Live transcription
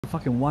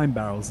fucking wine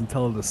barrels and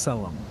tell her to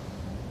sell them.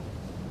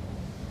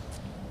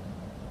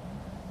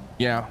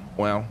 Yeah,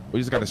 well, we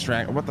just got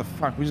distracted. What the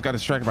fuck? We just got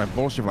distracted by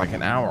bullshit for like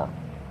an hour.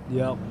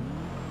 Yep. All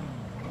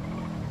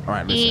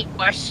right, listen.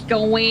 What's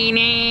going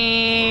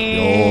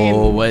on?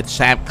 Yo,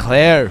 what's up,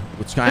 Claire?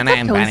 What's going What's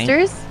on, up, Benny?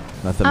 toasters?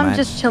 Nothing I'm much.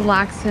 just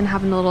chillaxing,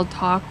 having a little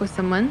talk with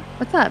someone.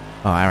 What's up?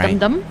 Oh, all right.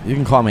 Dum-dum? You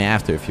can call me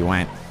after if you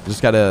want.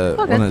 Just gotta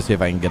Okay. want to see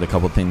if I can get a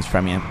couple things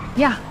from you.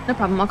 Yeah, no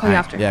problem. I'll call you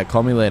All right, after. Yeah,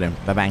 call me later.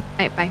 Bye-bye. All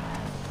right, bye.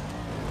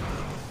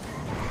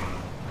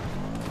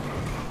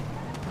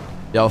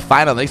 Yo,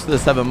 final. Thanks for the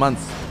 7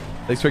 months.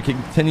 Thanks for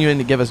continuing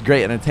to give us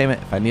great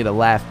entertainment. If I need a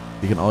laugh,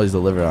 you can always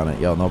deliver on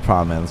it. Yo, no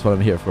problem, man. That's what I'm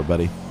here for,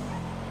 buddy.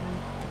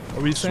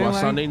 Are we saying like,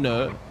 Sunday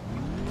nut.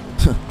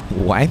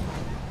 What?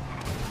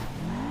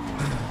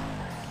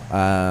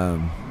 I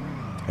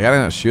got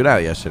in a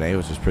shootout yesterday,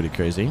 which was pretty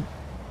crazy.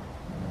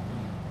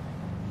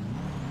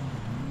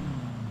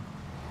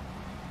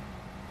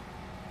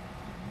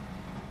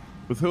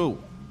 With who?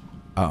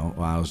 Oh,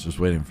 well, I was just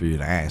waiting for you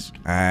to ask.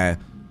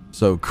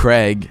 So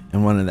Craig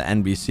and one of the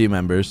NBC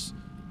members,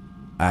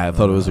 I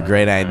thought it was a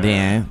great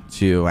idea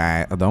to,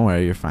 don't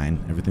worry, you're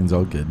fine. Everything's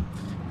all good.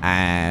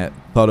 I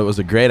thought it was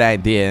a great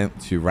idea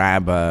to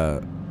rob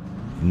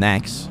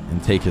Nex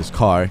and take his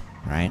car,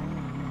 right?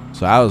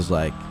 So I was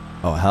like,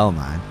 oh, hell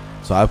no.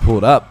 So I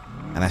pulled up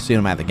and I seen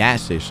him at the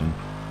gas station,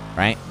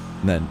 right?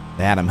 And then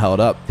they had him held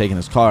up, taking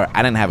his car.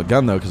 I didn't have a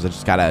gun, though, because I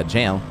just got out of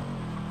jail.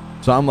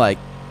 So I'm like,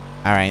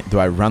 all right, do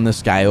I run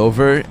this guy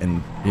over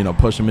and, you know,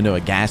 push him into a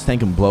gas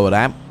tank and blow it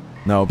up?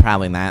 No,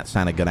 probably not. It's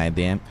not a good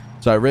idea.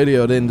 So I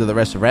radioed into the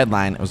rest of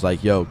Redline. It was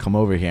like, yo, come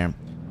over here.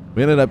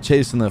 We ended up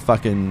chasing the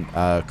fucking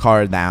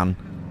car down,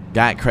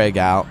 got Craig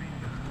out,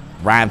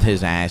 robbed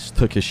his ass,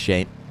 took his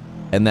shit.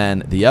 And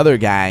then the other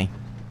guy,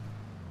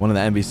 one of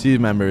the NBC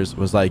members,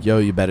 was like, yo,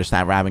 you better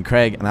stop robbing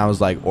Craig. And I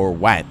was like, or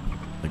what?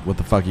 Like, what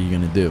the fuck are you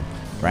going to do?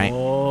 Right?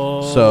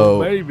 oh,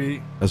 So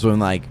baby. that's when,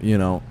 like, you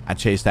know, I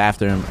chased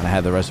after him and I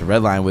had the rest of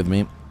Redline with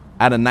me.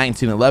 I had a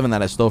 1911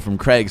 that I stole from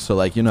Craig. So,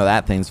 like, you know,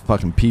 that thing's a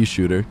fucking pea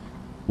shooter.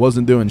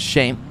 Wasn't doing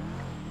shit.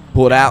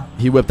 Pulled out.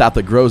 He whipped out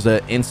the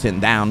Groza, instant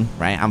down,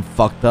 right? I'm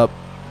fucked up,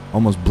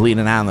 almost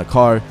bleeding out in the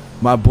car.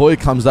 My boy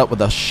comes up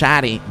with a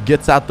shotty,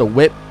 gets out the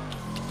whip,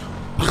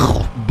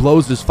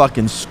 blows his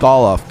fucking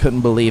skull off.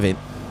 Couldn't believe it.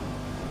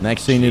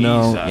 Next thing you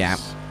know, yeah,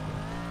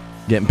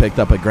 getting picked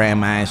up at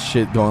grandma's,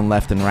 shit going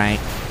left and right.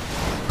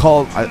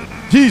 Called,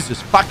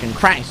 Jesus fucking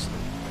Christ.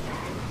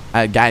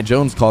 I had Guy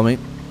Jones call me.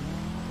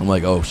 I'm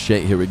like, oh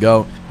shit, here we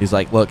go. He's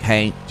like, look,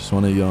 hey, just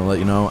want to, you know, let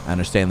you know, I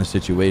understand the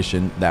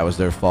situation. That was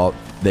their fault.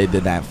 They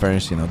did that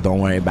first, you know, don't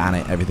worry about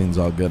it. Everything's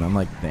all good. I'm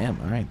like, damn,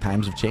 all right,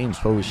 times have changed.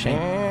 Holy shit.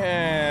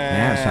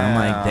 Yeah, so I'm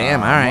like,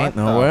 damn, all right,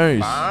 no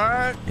worries.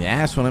 Fuck? Yeah,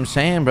 that's what I'm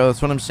saying, bro.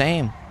 That's what I'm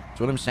saying.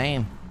 That's what I'm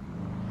saying.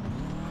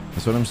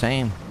 That's what I'm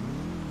saying.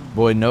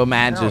 Boy,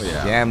 Nomad Hell just,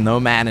 yeah.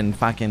 Nomad and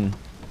fucking,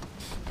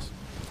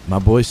 my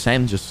boy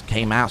Sen just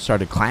came out,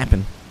 started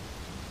clapping.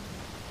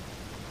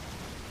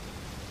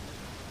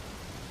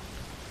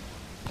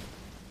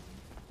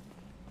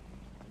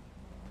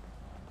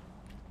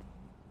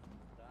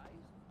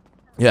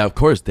 Yeah, of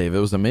course, Dave. It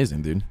was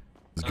amazing, dude. It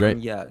was great.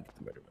 Yeah.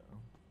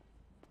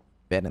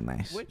 Very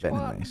nice. Which Very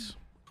one? nice.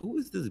 Who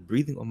is this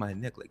breathing on my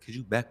neck? Like, could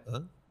you back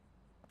up?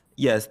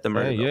 Yes, the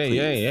murder. Hey, bell, hey, please.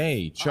 hey,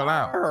 hey, chill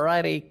out.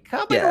 Alrighty,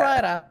 coming Yeah.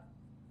 right up.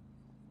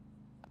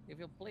 If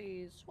you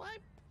please,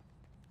 swipe.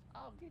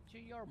 I'll get you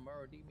your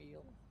murdy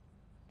meal.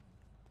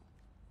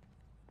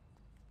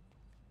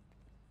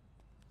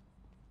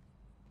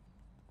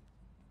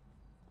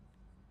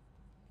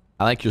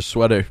 I like your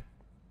sweater.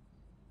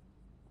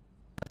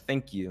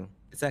 Thank you.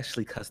 It's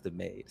actually custom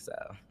made, so.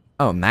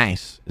 Oh,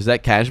 nice. Is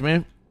that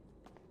cashmere?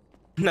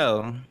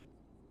 No,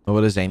 Or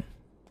what is it?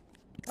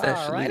 it's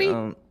actually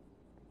Alrighty.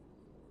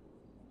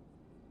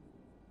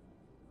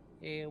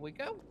 Here we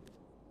go.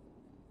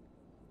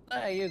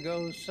 There you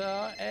go,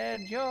 sir.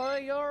 Enjoy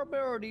your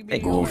birdie meal.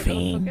 Thank you.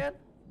 Goofy. Don't forget,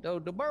 do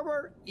the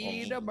burger,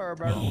 eat a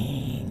burger.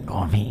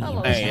 Coffee.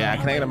 Hello, Hey, sir.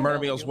 can I get a How murder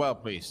may meal I as help well,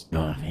 please?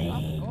 Coffee. you?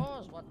 Of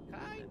course, what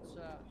kind,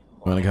 sir?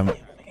 You wanna come?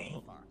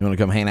 You wanna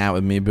come hang out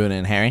with me, Buddha,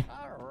 and Harry?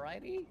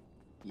 Alrighty.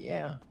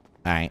 Yeah.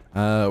 All right.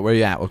 Where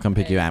you at? We'll come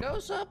pick you up. Go,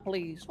 sir,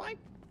 please. Swipe.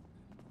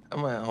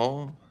 I'm at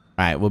home.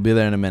 All right. We'll be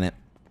there in a minute.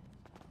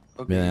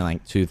 Be Okay. there in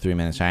like 2-3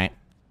 minutes. All right.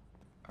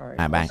 All right.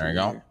 All right, bye. There you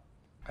go.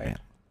 Yeah.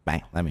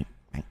 Bye. Let me.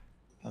 Bye.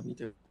 Love you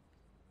too.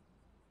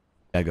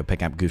 Gotta go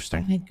pick up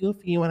Goofster. Hey,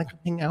 Goofy, you want to come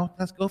hang out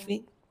with us,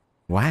 Goofy?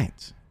 What?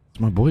 It's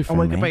my I boyfriend,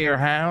 wake up at man. your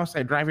house.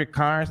 I drive your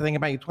cars. I think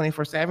about you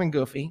 24/7,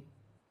 Goofy.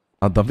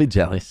 Oh, don't be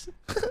jealous.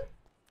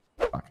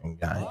 Fucking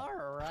guy.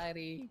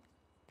 Alrighty.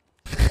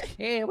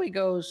 Here we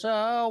go,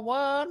 sir.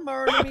 One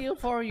murder meal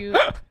for you.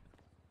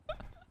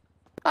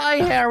 Hi,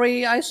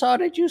 Harry. I saw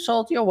that you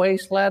sold your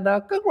wasteland.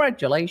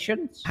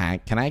 Congratulations. Hi.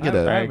 Can I get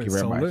a? Thank you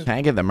very much. Can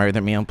I get the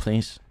murder meal,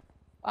 please?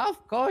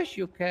 Of course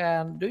you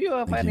can. Do you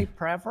have Thank any you.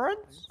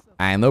 preference?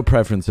 I have no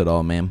preference at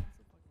all, ma'am.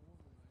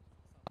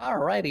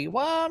 Alrighty.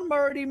 One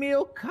murder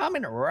meal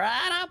coming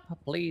right up.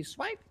 Please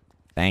swipe.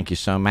 Thank you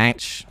so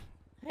much.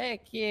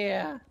 Heck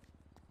yeah.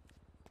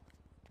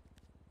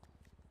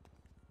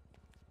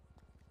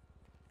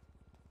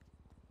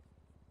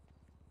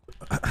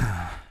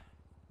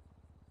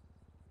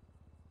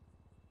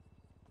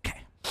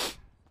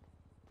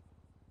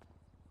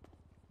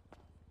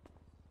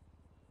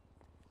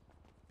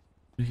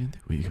 What are you gonna do?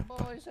 What are you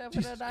gonna Boys having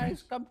Jesus a nice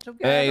Christ. come together.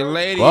 Hey,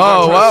 lady.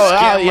 Whoa,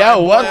 whoa,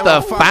 yo, what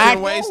the fuck?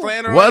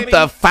 What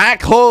the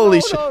fuck? Holy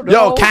shit.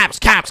 Yo, caps.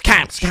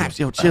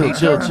 Yo, chill.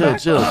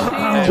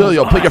 Chill,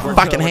 yo, put your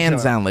fucking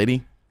hands down,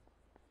 lady.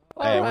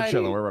 Hey, we're Alrighty.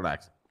 chilling. We're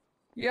relaxing.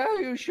 Yeah,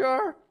 you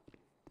sure?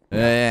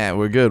 Yeah,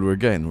 we're good.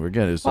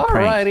 It's a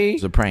prank. Alrighty.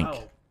 It's a prank.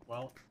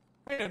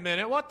 Wait a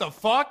minute, what the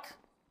fuck?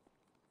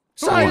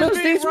 Silas,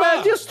 being these men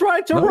robbed? just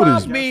tried to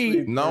Nobody's- rob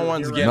me. No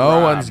one's getting No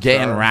robbed, one's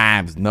getting sir.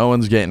 robbed. No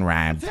one's getting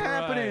robbed.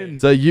 Happening.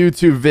 It's a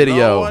YouTube No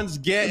video. one's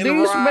getting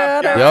These robbed.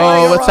 men are guys.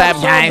 Yo, what's up,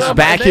 robbed guys? so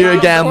Back bad here they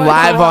again, just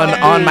live tried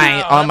to on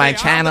rob my me.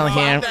 channel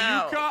here.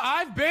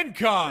 I've been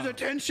caught.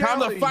 Calm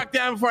the fuck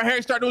down before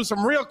Harry start doing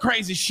some real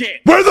crazy shit.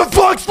 Where the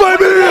fuck's my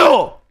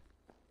meal?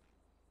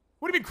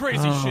 What do you mean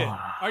crazy shit?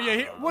 Are you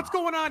here? What's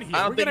going on here? I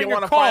We're don't think you getting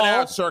want a to find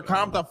call. out, sir.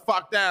 Calm the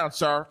fuck down,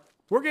 sir.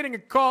 We're getting a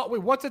call.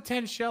 Wait, what's a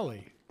 10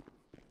 Shelly?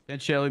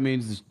 And Shelly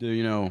means,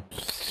 you know,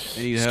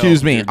 they need help.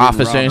 Excuse me, They're getting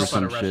robbed officers. or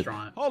some shit.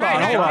 Hold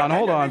Hey,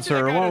 on,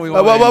 sir. Why don't we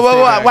Whoa, go ahead and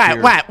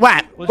stay back here? Let's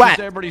just what?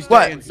 everybody stay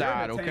What?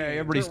 inside, okay?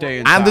 Everybody stay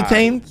inside. I'm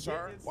detained?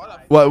 Sir,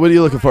 what What are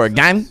you looking for? A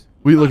gun?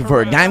 What are you looking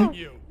for? A gun?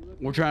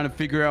 We're trying to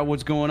figure out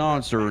what's going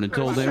on, sir. And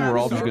until then, we're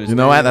all just going to You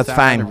know what? That's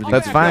fine.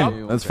 That's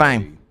fine. That's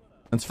fine.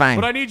 That's fine.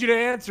 But I All need you to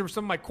answer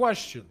some of my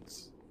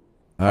questions.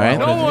 right.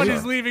 No All one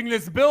is leaving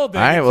this building.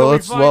 right. until Well, we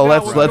find out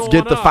let's what's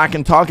get the going on.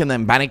 fucking talking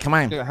then, buddy. Come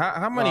on. Dude,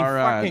 how many All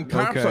right, fucking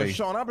cops okay. are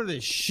showing up to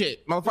this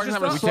shit? Motherfuckers Just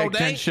having a we slow take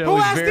 10 day? Who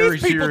Shelly asked very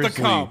these people seriously.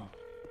 to come?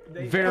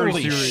 Very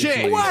Holy seriously.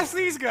 shit. Who asked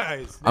these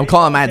guys? I'm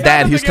calling my Tell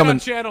dad. them He's to get on coming.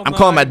 Channel I'm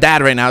calling my 9.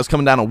 dad right now. He's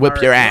coming down to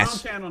whip your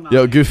ass.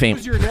 Yo, Goofy.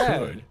 Who's your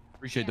dad?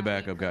 Appreciate the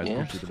backup, guys.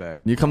 Appreciate the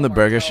back. You come to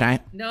Burger Shot?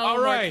 No, All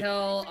right.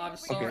 Martel, I'm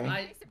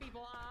sorry.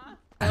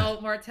 No,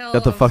 Martel.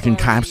 Got the I'm fucking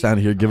sorry. cops down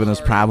here giving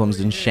us problems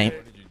and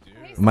shit.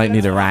 Might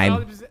need a ride.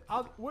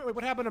 Wait,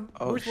 what happened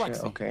to where's shit,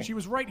 Lexi? okay. She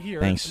was right here.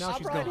 Thanks. Now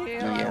she's Right gone. here,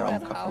 Yeah, I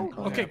I'm went coming.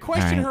 out. Okay,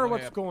 question Alright. her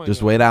what's going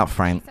Just on. wait out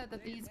front Said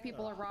that these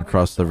people are robbing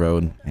across the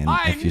road, and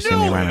if you see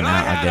me running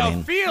out, I'll get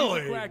in.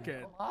 Feeling.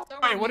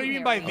 Wait, what do you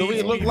mean by Do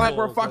these we look like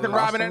we're people? fucking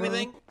robbing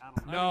anything?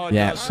 No, it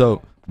Yeah, doesn't.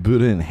 so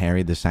Buddha and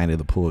Harry decided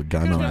to pull a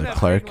gun on the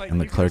clerk,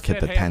 and the clerk hit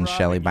the 10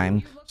 Shelly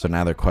button. So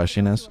now they're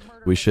questioning us.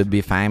 We should be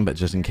fine, but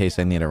just in case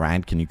I need a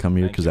ride, can you come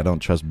here? Because I don't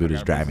trust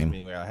Buddha's driving.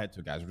 We got head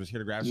to, guys. We're just here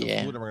to grab some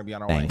Yeah. food and we're gonna be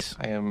on our Thanks.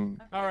 I am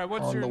All right,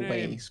 what's on your the name?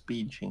 way,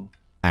 speeching.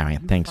 All right,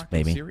 thanks,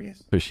 baby. Serious?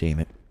 Appreciate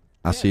it.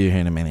 I'll see you here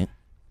in a minute.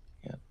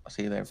 Yeah, I'll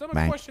see you there. Someone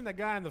Bye. questioned the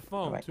guy on the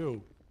phone Bye.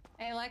 too.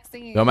 Hey,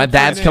 Lexi. Yo, my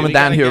dad's name? coming We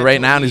gotta down here get right to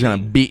now, the and he's gonna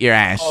meeting. beat your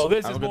ass. Oh,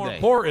 this Have is a good more day.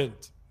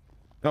 important.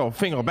 Oh,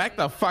 Fingal, back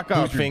the fuck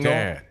up, Fingal.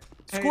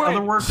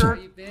 Squid. worker.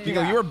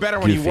 Fingal, you were better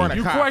when you Goofy. weren't a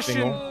You cop, question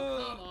Fingal.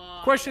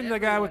 question the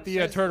guy with the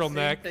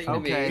turtleneck.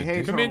 Okay,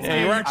 hey, Kaminsky,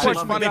 Yeah, you weren't question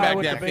shit the funny guy back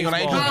with then, the Fingal. Now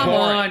you baseball just Come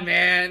bat. on,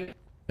 man.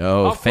 Yo,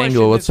 I'll question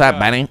Fingal, what's this up, guy.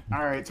 buddy? All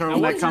right, Now,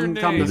 turtleneck, what's your come name?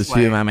 Good to this see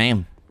you, way. my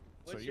man.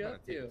 What you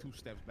up to?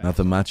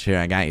 Nothing much here.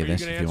 I got you Are you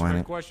this gonna if you answer want my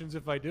it. questions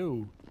if I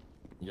do?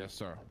 Yes,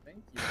 sir.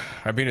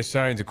 I've been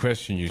assigned to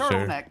question you, sir.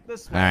 Turtleneck,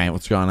 this All way. right,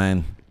 what's going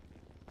on?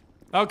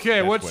 Okay,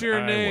 That's what's what your I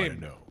wanna name?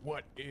 know.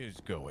 What is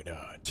going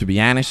on? To be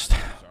honest,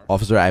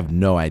 officer, I have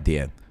no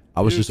idea.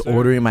 I was You, just sir?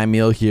 ordering my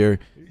meal here,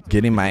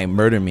 getting my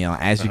murder meal.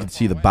 As you can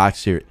see, the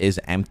box here is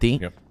empty.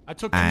 Yep. I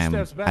took 2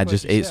 steps back. I like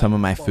just you ate said. some of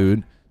my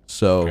food.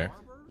 So, Okay.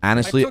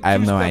 honestly, took I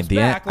have 2 no steps idea.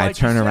 back, I like you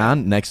turn said.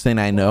 around. Next thing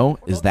I know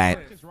is that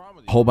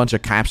a whole bunch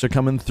of cops are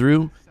coming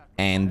through.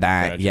 And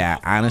yeah,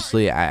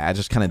 honestly, I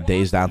just kind of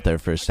dazed out there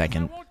for a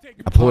second.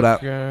 I pulled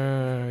out,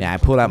 I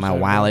pulled out my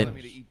wallet,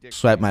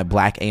 swiped my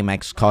black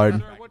Amex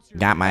card,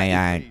 got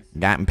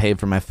and paid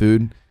for my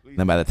food. And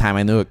then by the time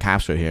I knew it,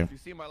 cops were here. You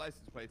see my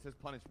license plate, it says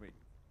punish me.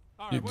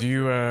 Do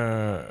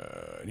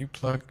you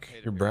pluck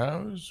your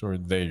brows, or are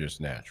they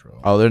just natural?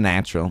 Oh, they're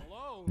natural.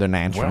 They're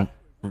natural.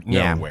 What?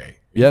 Yeah. No way.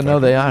 Yeah, You're no,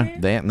 they fucking are. with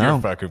me? They You're no.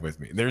 fucking with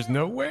me. There's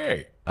no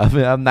way. I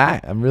mean, I'm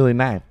not. I'm really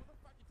not.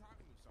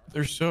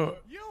 They're so.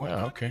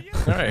 Wow. Okay.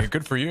 All right.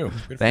 Good for you.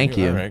 Good for Thank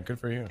you. All right. Good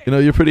for you. You know,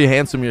 you're pretty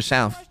handsome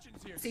yourself.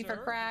 See for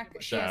crack.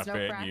 She has no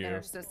Stop it, crack in you.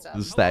 her system.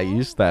 Just that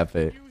you stop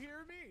it. You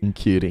hear me? And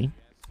cutie.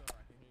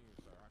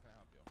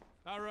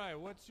 All right,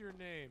 what's your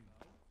name?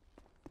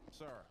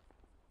 Sir,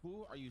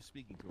 who are you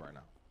speaking to right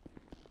now?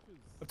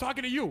 I'm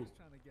talking to you.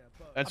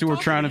 That's what we're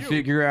trying to you.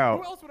 figure Who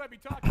out. else would I be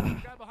talking to? The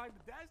guy behind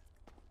the desk?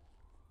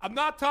 I'm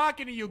not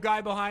talking to you,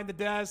 guy behind the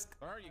desk.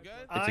 Sir, you good?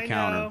 It's a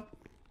counter.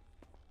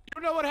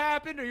 You know what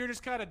happened, or you're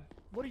just kind of.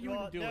 What are you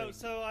even doing? No,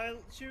 so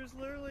she was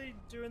literally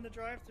doing the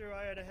drive-through.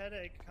 I had a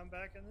headache. Come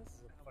back in this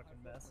fucking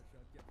mess.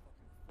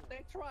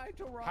 They tried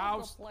to rob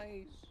House- the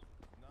place.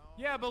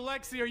 Yeah, but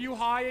Lexi, are you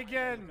high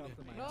again?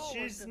 No,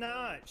 She's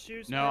not. She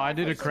was. No, I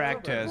did a It's crack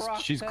a test.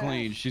 rock She's test.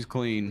 clean. She's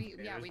clean.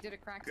 We did a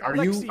crack. Are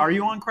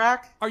you on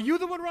crack? Are you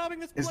the one robbing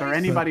this place? Is there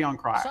anybody on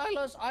crack?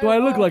 Silas, Do I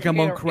look work like I'm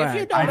on here. crack?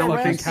 If you I don't don't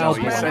arrest think Hal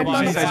these you men said-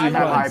 while you said I'm you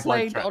have high blood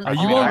late pressure. on Are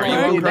you the on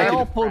highway, crack? They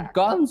all put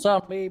guns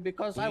on me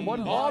because I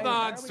wouldn't. Hold buy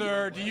on, it.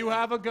 sir. Do you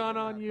have a gun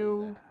on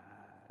you?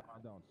 I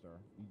don't, sir.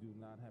 You do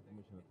not have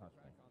permission to touch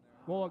me.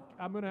 Well,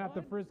 I'm gonna have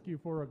to frisk you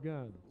for a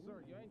gun. Sir,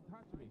 you ain't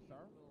touching me, sir.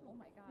 Oh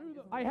my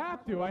god. I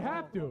have to. I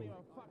have to. You're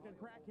a fucking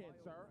crackhead,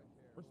 sir.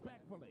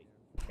 Respectfully.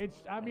 It's.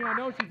 I mean, I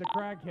know she's a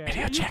crackhead.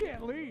 Radio You check.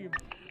 can't leave.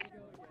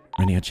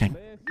 Radio check.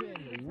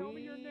 Tell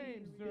me your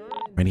name, sir.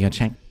 Radio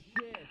check.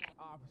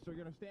 Officer,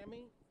 you understand me?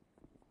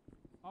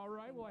 All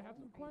right. Well, I have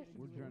some questions.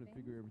 We're trying to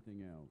figure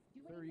everything out.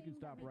 Sir, you can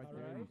stop right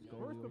there.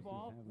 First of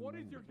all, what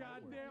is your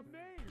goddamn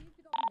name?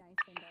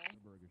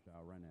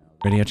 Burgershot right now.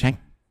 Radio check.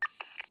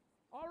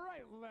 All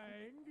right,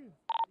 Lang.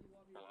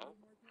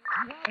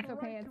 It's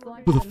okay. It's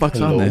like Who the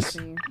fuck's on this?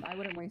 I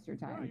wouldn't waste your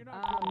time.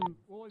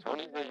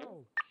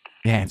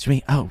 Yeah, it's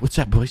me. Oh, what's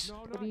up, boys?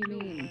 What do you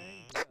mean?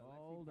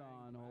 Hold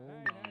on.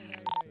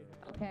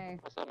 Okay.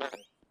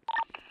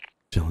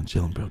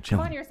 Chilling, bro. I'm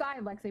Chilling. on your side,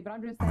 Lexi, but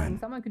I'm just All saying right.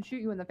 someone could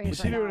shoot you in the You face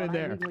see right now, it in and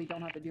there. I legally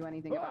don't have to do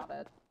anything about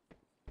it.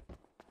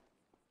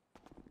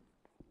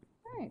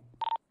 All right.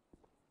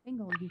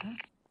 Bingo, you go.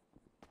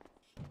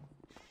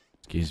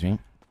 Excuse me.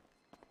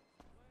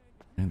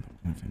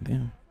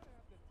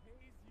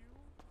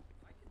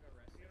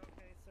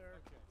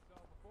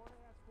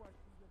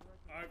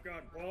 I've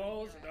got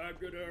balls and I'm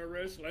gonna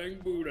arrest Lang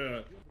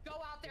Buddha. Go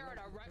out there and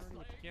arrest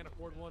Lang. Can't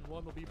afford one.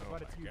 One will be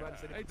provided to you by the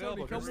city. Hey,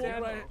 Tony, come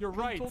right. You're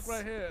right.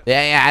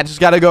 Yeah, I just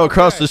gotta go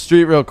across the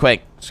street real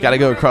quick. Just gotta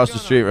go across the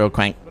street real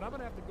quick. But I'm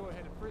gonna have to go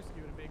ahead and frisk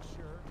you to make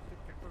sure to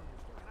confirm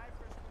your story.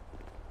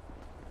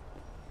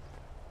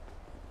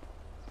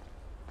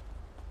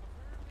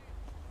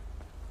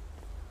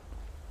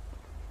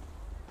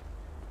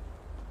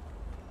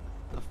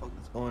 What the fuck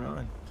is going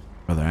on?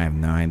 Brother, I have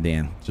no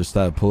idea. Just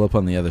pull up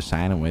on the other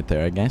side and wait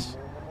there, I guess.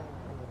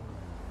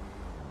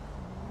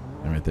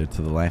 And right there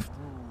to the left.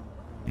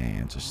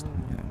 Yeah, just,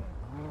 you know.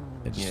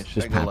 Yeah, Yeah, should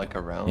just I go, pap like, it.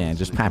 around Yeah, so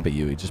just we pap can- it,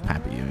 Yui. Just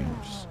pap it, Yui.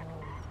 Just,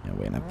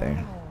 waiting up there.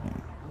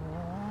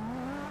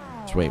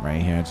 Yeah. Just wait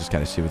right here. I just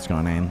gotta see what's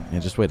going on. Yeah,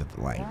 just wait at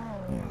the light.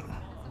 Yeah.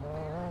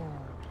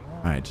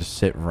 Alright, just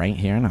sit right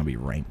here and I'll be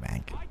right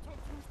back.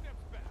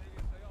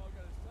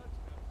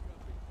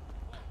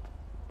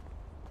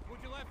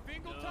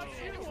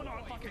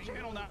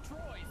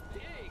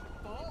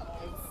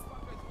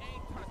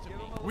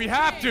 We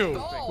have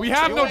to. We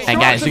have no choice. Hey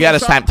guys, you gotta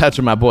stop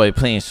touching my boy,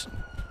 please.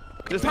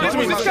 This was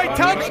a straight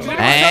touch.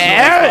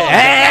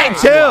 Hey,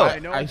 chill.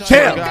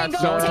 Chill.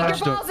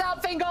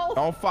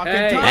 Don't fucking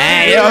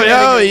Hey,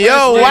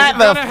 yo, what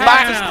the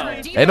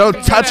fuck? Ain't no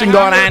touching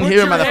going on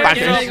here,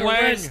 motherfuckers.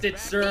 Arrested,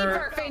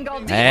 sir.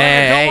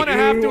 Hey, I'm gonna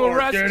have to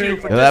arrest you.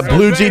 that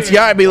blue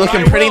GTR be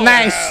looking pretty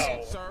nice.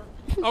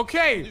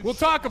 Okay, we'll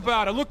talk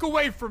about it. Look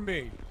away from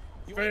me.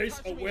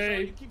 Face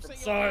away from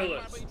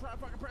silence.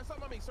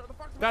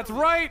 That's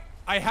right.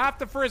 I have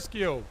to frisk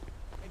you.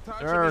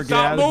 Sir,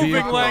 Stop moving,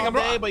 Lang.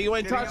 But you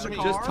ain't touching me.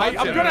 Just I'm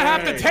gonna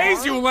have to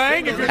tase you,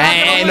 Lang. If you're not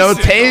Hey, gonna no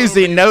listen.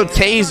 tasing, no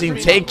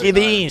tasing. Take it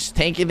easy.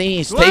 Take it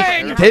easy.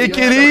 Take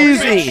it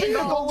easy.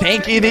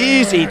 Take it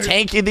easy.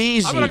 Take it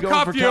easy. I'm gonna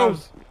cuff you.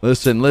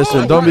 Listen,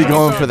 don't be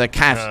going for the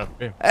cops.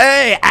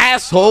 Hey,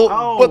 asshole.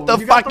 What the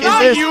fuck is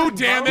Not this? you,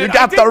 damn it. You I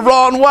got the didn't-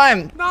 wrong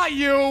one. Not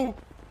you.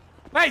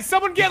 Hey,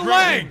 someone get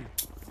Lang.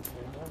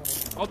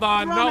 Hold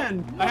on.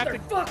 No. I have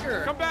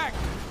to. Come back.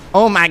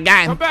 Oh my Come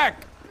god.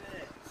 back.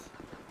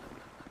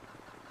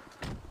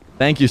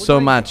 Thank you so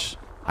much.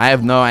 I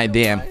have no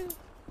idea.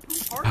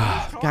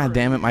 God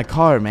damn it, my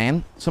car,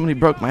 man. Somebody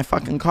broke my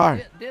fucking car.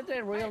 Did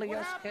they really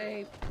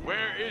escape?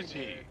 Where is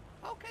he?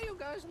 Okay, you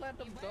guys let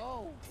them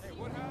go.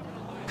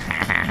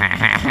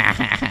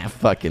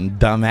 Fucking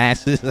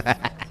dumbasses.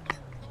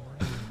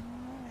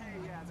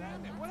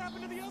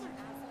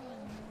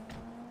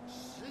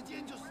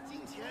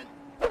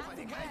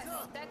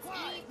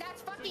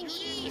 That's fucking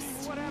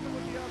east.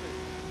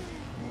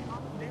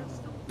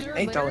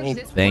 Hey, Tony.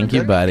 Thank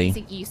you,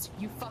 buddy. East,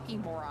 you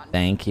fucking moron.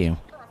 Thank you.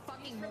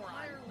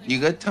 You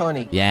good,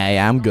 Tony?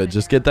 Yeah, I'm good.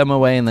 Just get them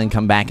away and then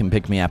come back and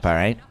pick me up, all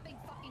right?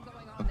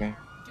 Okay.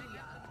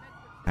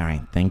 All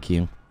right, thank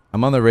you.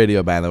 I'm on the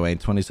radio, by the way,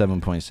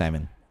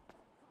 27.7.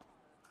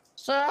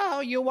 So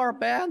you were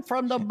banned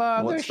from the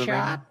burger What's the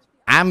shot? radio?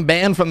 I'm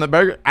banned from the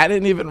burger. I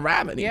didn't even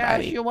rob anybody.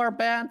 Yes, you were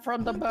banned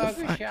from the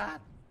burger fuck?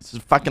 shot. This is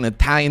fucking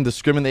Italian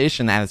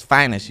discrimination at its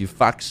finest, you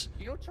fucks.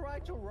 You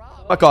tried to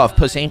rob. Fuck off,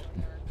 pussy.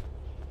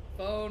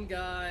 Phone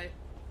guy.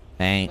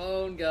 Hey.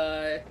 Phone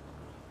guy.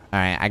 All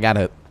right, I got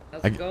it.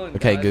 How's it going,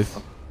 Okay, guys?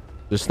 Goof.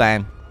 Just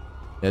stand.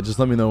 Yeah, just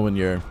let me know when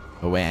you're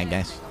away, I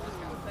guess.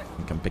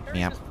 You can pick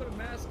me up. Just put a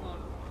mask on.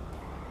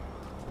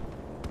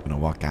 I'm gonna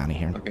walk out of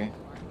here. Okay.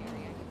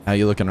 How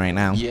you looking right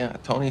now? Yeah,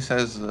 Tony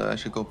says I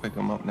should go pick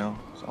him up now,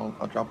 so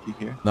I'll drop you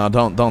here. No,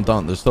 don't.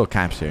 There's still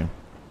cops here.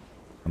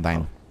 I'm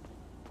dying.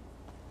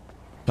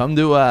 Come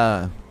to,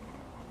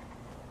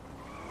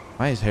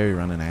 Why is Harry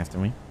running after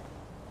me?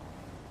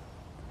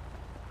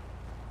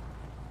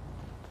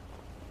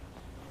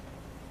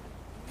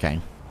 Okay.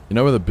 You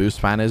know where the boost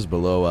spot is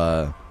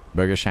below,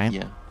 Burger Shine?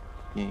 Yeah.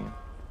 Yeah.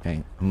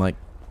 Okay. I'm like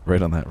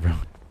right on that road.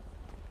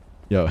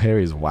 Yo,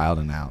 Harry's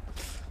wilding out.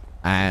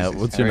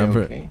 What's your Harry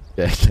number? okay?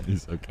 Yeah,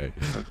 he's okay.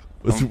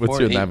 What's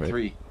your number?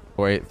 483.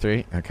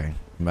 483? Okay.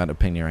 I'm about to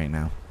ping you right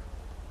now.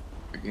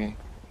 Okay.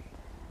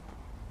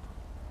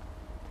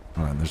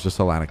 Hold on, there's just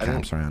a lot of I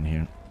cops didn't- around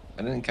here.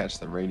 I didn't catch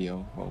the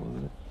radio. What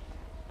was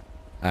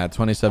it?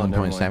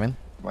 27.7.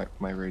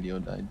 My radio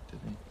died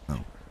today. Oh.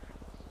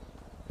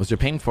 Was your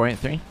ping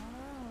 483?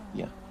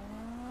 Yeah.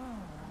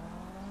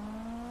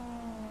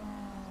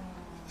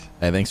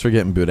 Hey, thanks for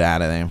getting booted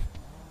out of there.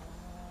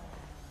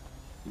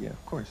 Yeah,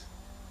 of course.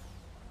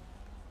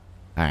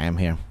 Alright, I'm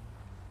here.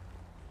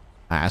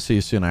 Alright, I'll see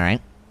you soon,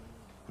 alright?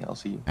 Yeah, I'll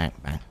see you.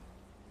 Alright, bye.